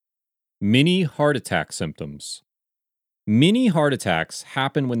Mini heart attack symptoms. Mini heart attacks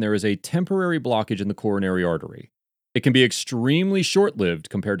happen when there is a temporary blockage in the coronary artery. It can be extremely short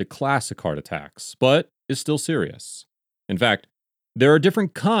lived compared to classic heart attacks, but is still serious. In fact, there are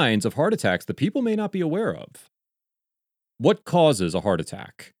different kinds of heart attacks that people may not be aware of. What causes a heart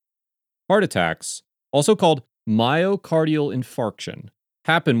attack? Heart attacks, also called myocardial infarction,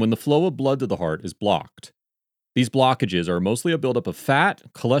 happen when the flow of blood to the heart is blocked. These blockages are mostly a buildup of fat,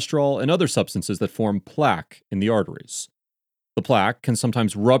 cholesterol, and other substances that form plaque in the arteries. The plaque can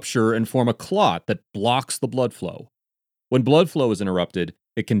sometimes rupture and form a clot that blocks the blood flow. When blood flow is interrupted,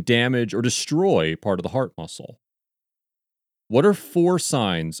 it can damage or destroy part of the heart muscle. What are 4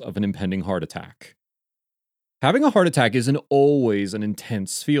 signs of an impending heart attack? Having a heart attack isn't always an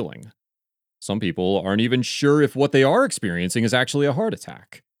intense feeling. Some people aren't even sure if what they are experiencing is actually a heart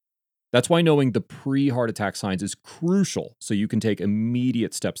attack. That's why knowing the pre-heart attack signs is crucial so you can take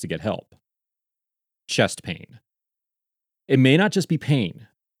immediate steps to get help. Chest pain. It may not just be pain.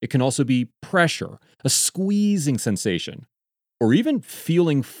 It can also be pressure, a squeezing sensation, or even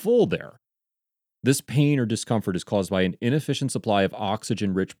feeling full there. This pain or discomfort is caused by an inefficient supply of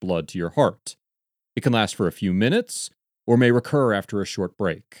oxygen-rich blood to your heart. It can last for a few minutes or may recur after a short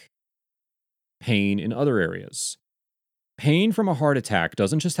break. Pain in other areas. Pain from a heart attack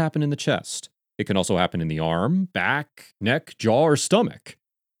doesn't just happen in the chest. It can also happen in the arm, back, neck, jaw, or stomach.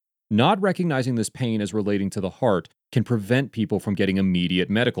 Not recognizing this pain as relating to the heart can prevent people from getting immediate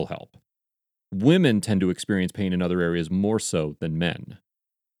medical help. Women tend to experience pain in other areas more so than men.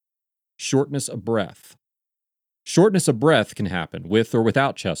 Shortness of breath. Shortness of breath can happen with or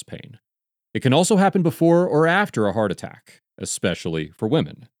without chest pain. It can also happen before or after a heart attack, especially for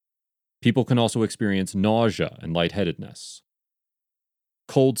women. People can also experience nausea and lightheadedness.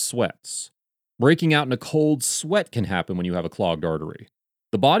 Cold sweats. Breaking out in a cold sweat can happen when you have a clogged artery.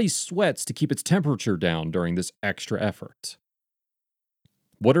 The body sweats to keep its temperature down during this extra effort.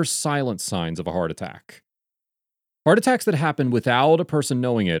 What are silent signs of a heart attack? Heart attacks that happen without a person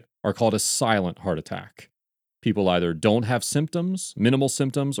knowing it are called a silent heart attack. People either don't have symptoms, minimal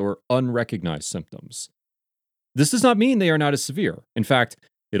symptoms, or unrecognized symptoms. This does not mean they are not as severe. In fact,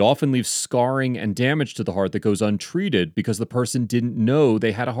 it often leaves scarring and damage to the heart that goes untreated because the person didn't know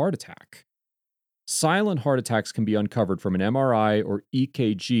they had a heart attack. Silent heart attacks can be uncovered from an MRI or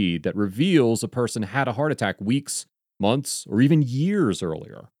EKG that reveals a person had a heart attack weeks, months, or even years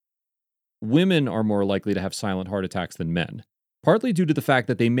earlier. Women are more likely to have silent heart attacks than men, partly due to the fact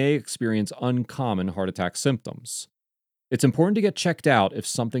that they may experience uncommon heart attack symptoms. It's important to get checked out if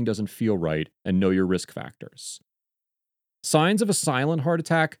something doesn't feel right and know your risk factors. Signs of a silent heart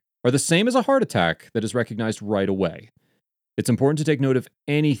attack are the same as a heart attack that is recognized right away. It's important to take note of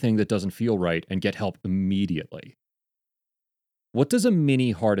anything that doesn't feel right and get help immediately. What does a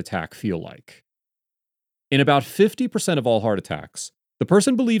mini heart attack feel like? In about 50% of all heart attacks, the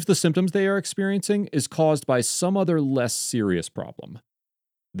person believes the symptoms they are experiencing is caused by some other less serious problem.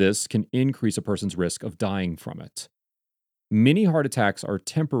 This can increase a person's risk of dying from it. Mini heart attacks are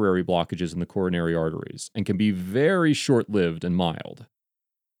temporary blockages in the coronary arteries and can be very short-lived and mild.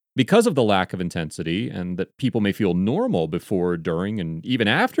 Because of the lack of intensity and that people may feel normal before, during, and even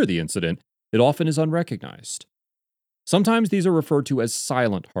after the incident, it often is unrecognized. Sometimes these are referred to as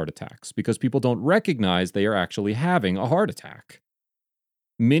silent heart attacks because people don't recognize they are actually having a heart attack.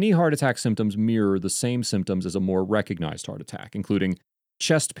 Many heart attack symptoms mirror the same symptoms as a more recognized heart attack, including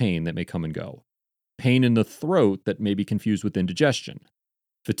chest pain that may come and go, pain in the throat that may be confused with indigestion,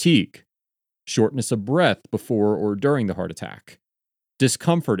 fatigue, shortness of breath before or during the heart attack,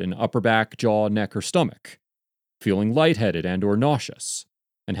 discomfort in upper back, jaw, neck, or stomach, feeling lightheaded and or nauseous,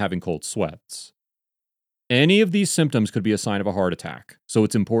 and having cold sweats. Any of these symptoms could be a sign of a heart attack, so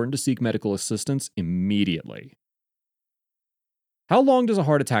it's important to seek medical assistance immediately. How long does a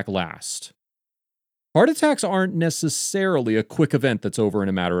heart attack last? Heart attacks aren't necessarily a quick event that's over in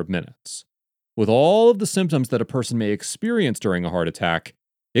a matter of minutes. With all of the symptoms that a person may experience during a heart attack,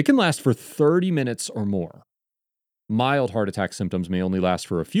 it can last for 30 minutes or more. Mild heart attack symptoms may only last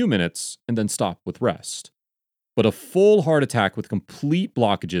for a few minutes and then stop with rest. But a full heart attack with complete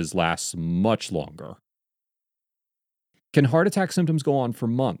blockages lasts much longer. Can heart attack symptoms go on for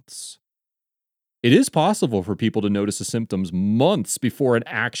months? It is possible for people to notice the symptoms months before an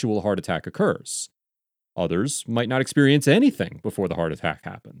actual heart attack occurs. Others might not experience anything before the heart attack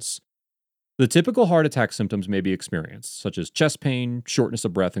happens. The typical heart attack symptoms may be experienced, such as chest pain, shortness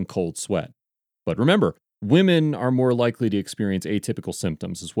of breath, and cold sweat. But remember, women are more likely to experience atypical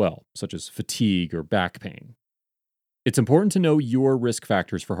symptoms as well, such as fatigue or back pain. It's important to know your risk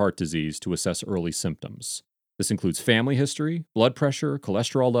factors for heart disease to assess early symptoms. This includes family history, blood pressure,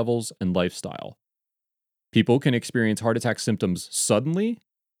 cholesterol levels, and lifestyle. People can experience heart attack symptoms suddenly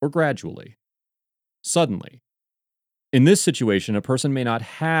or gradually. Suddenly. In this situation, a person may not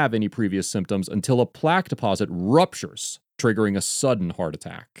have any previous symptoms until a plaque deposit ruptures, triggering a sudden heart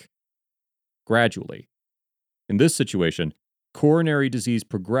attack. Gradually. In this situation, coronary disease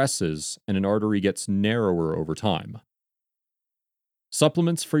progresses and an artery gets narrower over time.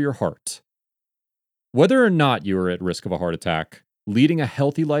 Supplements for your heart. Whether or not you are at risk of a heart attack, leading a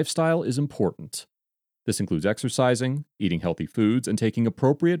healthy lifestyle is important. This includes exercising, eating healthy foods, and taking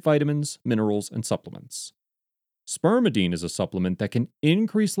appropriate vitamins, minerals, and supplements. Spermidine is a supplement that can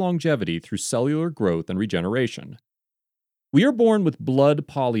increase longevity through cellular growth and regeneration. We are born with blood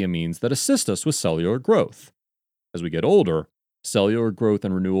polyamines that assist us with cellular growth. As we get older, cellular growth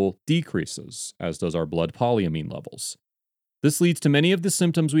and renewal decreases, as does our blood polyamine levels. This leads to many of the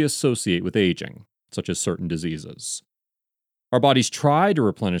symptoms we associate with aging, such as certain diseases. Our bodies try to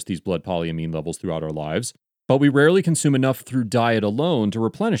replenish these blood polyamine levels throughout our lives, but we rarely consume enough through diet alone to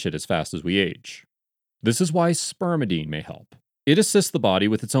replenish it as fast as we age. This is why spermidine may help. It assists the body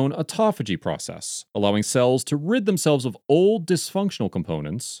with its own autophagy process, allowing cells to rid themselves of old dysfunctional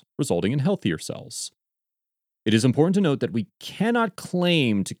components, resulting in healthier cells. It is important to note that we cannot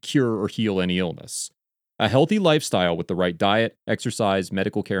claim to cure or heal any illness. A healthy lifestyle with the right diet, exercise,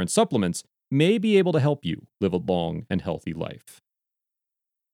 medical care, and supplements may be able to help you live a long and healthy life.